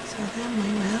 so then we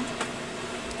will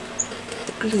put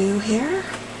the glue here.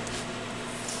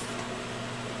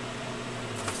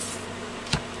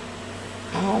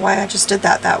 I don't know why I just did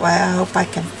that way. I hope I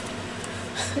can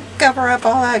cover up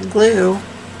all that glue.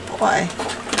 Boy,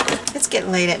 it's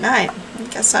getting late at night. I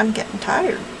guess I'm getting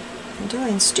tired. I'm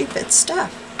doing stupid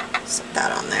stuff. Set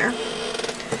that on there.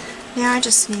 Now I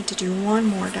just need to do one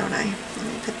more, don't I? Let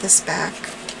me put this back.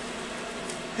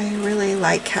 I really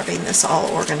like having this all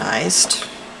organized.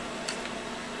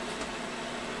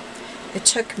 It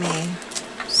took me,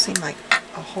 seemed like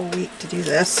a whole week to do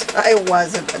this. I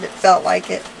wasn't, but it felt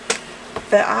like it.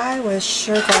 But I was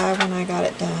sure glad when I got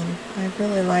it done. I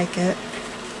really like it.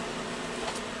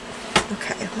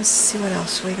 Okay, let's see what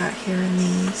else we got here in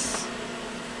these.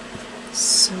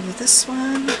 So this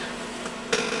one,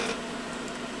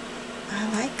 I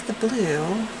like the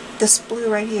blue. This blue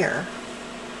right here.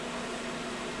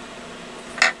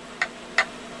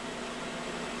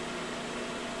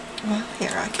 Well,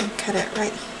 here, I can cut it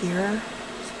right here.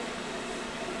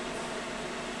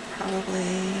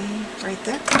 Probably right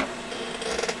there.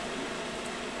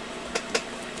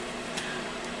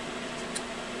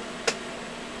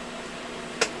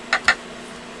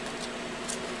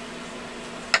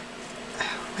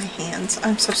 My hands.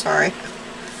 I'm so sorry.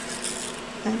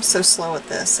 I'm so slow at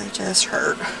this. They just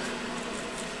hurt.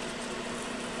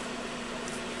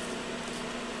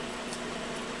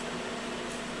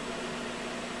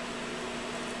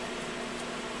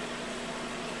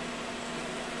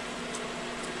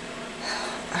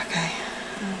 Okay.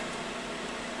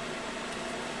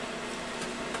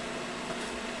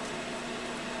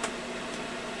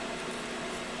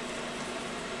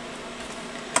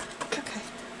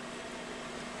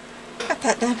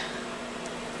 That done.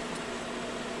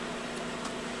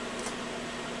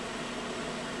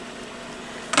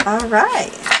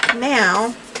 Alright,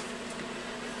 now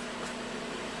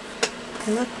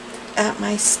I looked at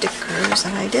my stickers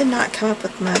and I did not come up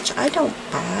with much. I don't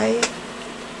buy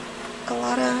a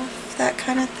lot of that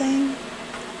kind of thing.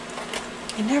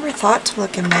 I never thought to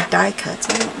look in my die cuts.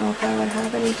 I don't know if I would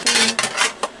have anything.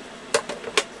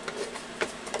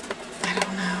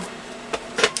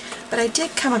 But I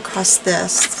did come across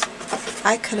this.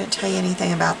 I couldn't tell you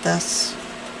anything about this.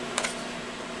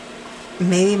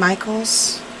 Maybe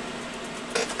Michael's.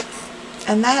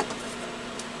 And that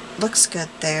looks good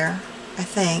there, I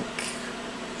think.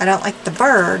 I don't like the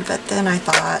bird, but then I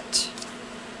thought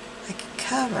I could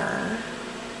cover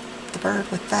the bird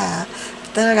with that.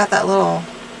 But then I got that little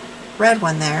red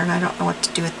one there, and I don't know what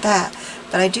to do with that.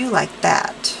 But I do like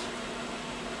that.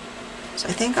 So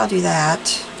I think I'll do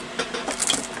that.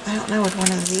 I don't know, with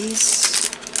one of these,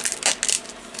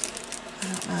 I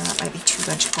don't know, that might be too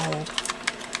much gold.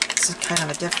 This is kind of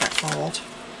a different gold.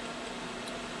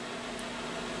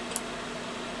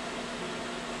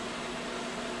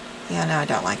 Yeah, no, I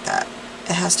don't like that.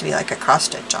 it has to be like a cross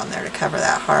stitch on there to cover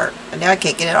that heart. But now I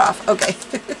can't get it off. Okay.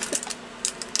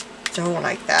 Don't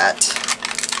like that.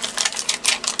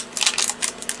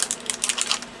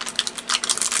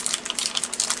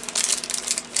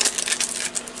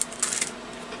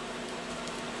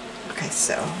 Okay,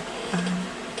 so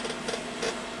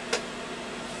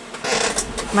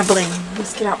my bling.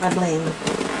 Let's get out my bling.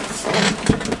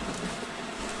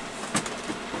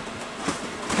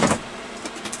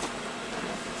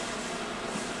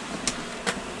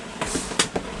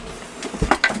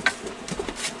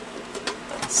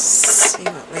 Let's see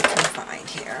what we can find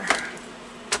here.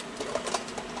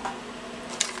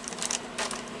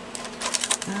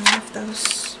 If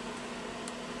those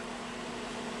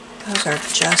are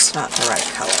just not the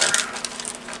right color.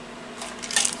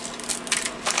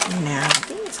 Now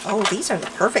these are the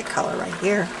perfect color right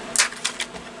here.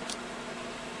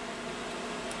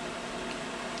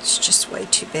 It's just way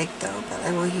too big though, but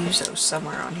I will use those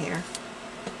somewhere on here.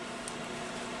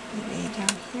 Maybe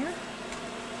down here.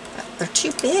 They're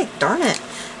too big, darn it.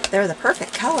 They're the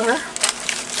perfect color.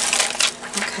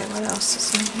 Okay, what else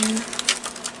is in here?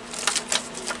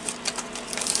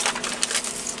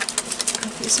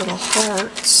 Got these little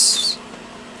hearts.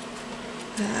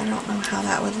 I don't know how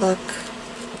that would look.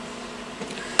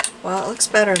 Well, it looks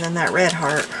better than that red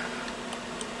heart.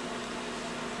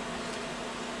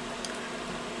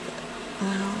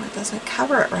 Well, it doesn't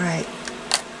cover it right.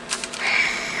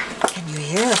 Can you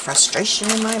hear the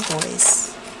frustration in my voice?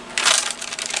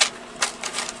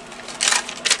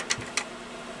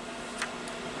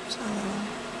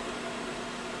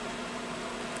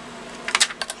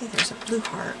 Okay, there's a blue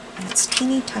heart, and it's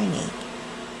teeny tiny.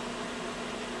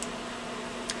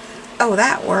 Oh,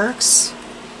 that works.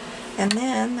 And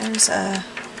then there's a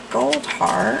gold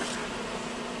heart.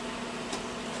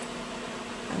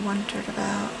 I wondered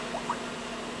about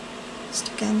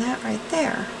sticking that right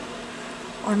there.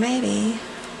 Or maybe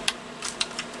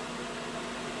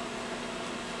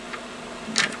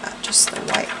about just the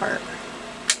white heart.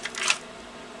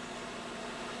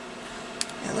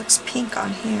 It looks pink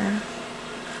on here.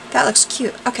 That looks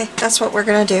cute. Okay, that's what we're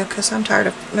going to do because I'm tired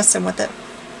of messing with it.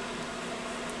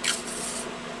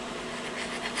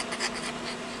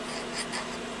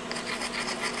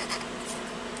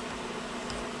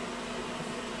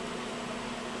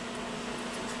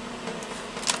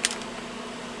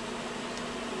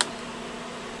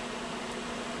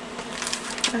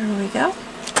 There we go.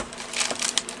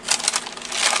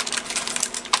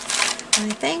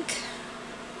 And I think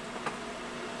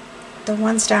the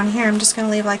ones down here I'm just going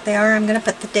to leave like they are. I'm going to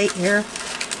put the date here,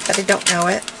 but I don't know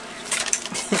it.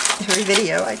 Every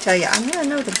video I tell you I'm going to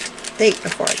know the date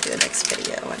before I do the next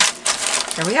video. And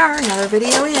here we are, another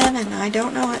video in, and I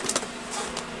don't know it.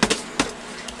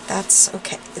 That's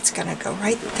okay. It's going to go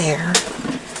right there.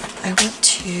 I want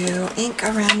to ink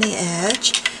around the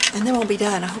edge. And then we'll be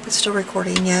done. I hope it's still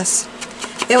recording. Yes.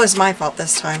 It was my fault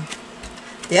this time.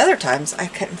 The other times I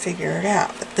couldn't figure it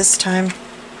out. But this time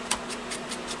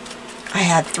I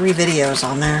had 3 videos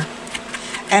on there.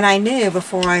 And I knew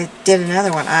before I did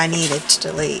another one I needed to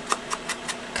delete.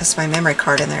 Because my memory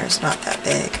card in there is not that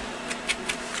big.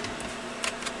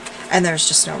 And there's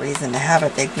just no reason to have a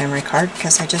big memory card.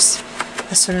 Because I just,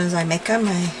 as soon as I make them,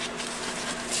 I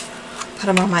put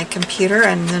them on my computer.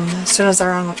 And then as soon as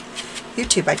they're on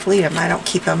YouTube, I delete them. I don't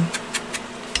keep them.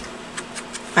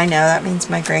 I know that means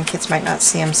my grandkids might not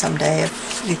see them someday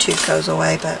if YouTube goes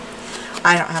away, but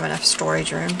I don't have enough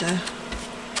storage room to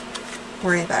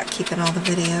worry about keeping all the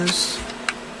videos.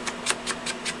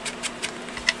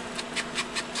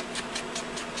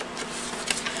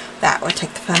 That would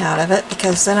take the fun out of it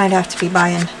because then I'd have to be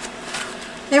buying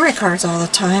memory cards all the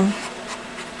time.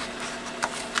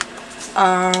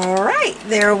 Alright,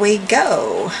 there we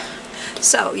go.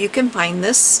 So you can find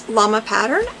this llama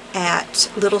pattern at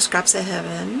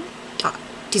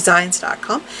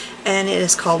littlescrapsofheaven.designs.com, and it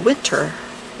is called Winter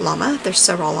Llama. There's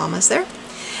several llamas there.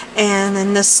 And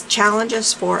then this challenge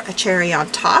is for a cherry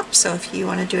on top, so if you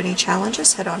want to do any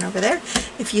challenges, head on over there.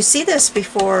 If you see this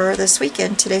before this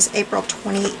weekend, today's April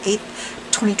 28th,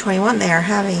 2021, they are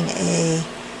having a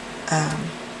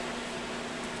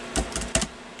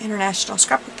International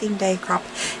Scrapbooking Day crop,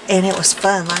 and it was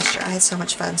fun last year. I had so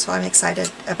much fun, so I'm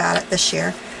excited about it this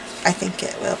year. I think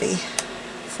it will be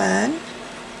fun.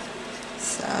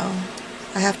 So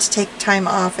I have to take time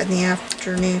off in the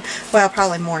afternoon, well,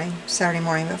 probably morning, Saturday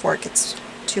morning before it gets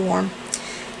too warm.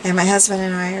 And my husband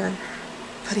and I are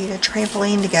putting a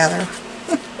trampoline together.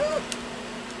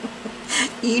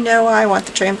 You know I want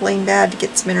the trampoline bad to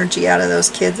get some energy out of those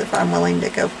kids if I'm willing to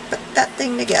go put that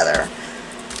thing together.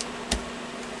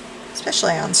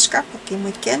 Especially on scrapbooking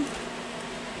weekend.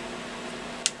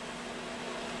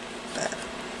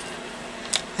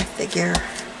 figure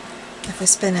if I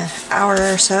spend an hour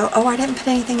or so. Oh, I didn't put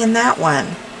anything in that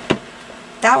one.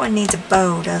 That one needs a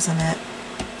bow, doesn't it?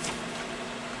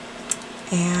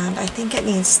 And I think it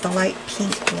needs the light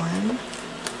pink one.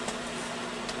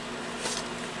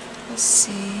 Let's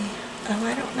see. Oh,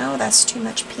 I don't know. That's too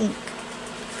much pink.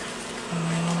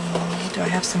 Oh, do I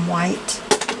have some white?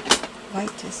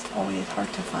 White is always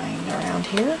hard to find around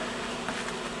here.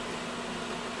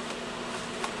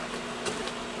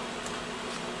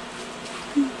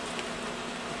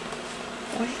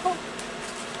 Well,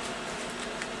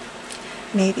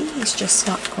 maybe he's just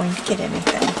not going to get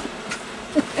anything.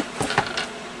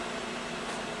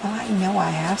 Oh, I know I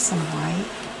have some white.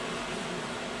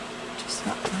 Just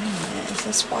not finding it. Is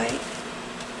this white?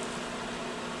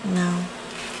 No.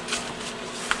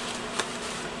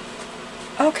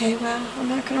 Okay, well, I'm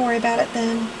not going to worry about it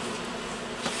then.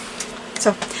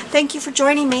 So, thank you for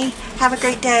joining me. Have a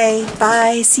great day.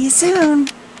 Bye. See you soon.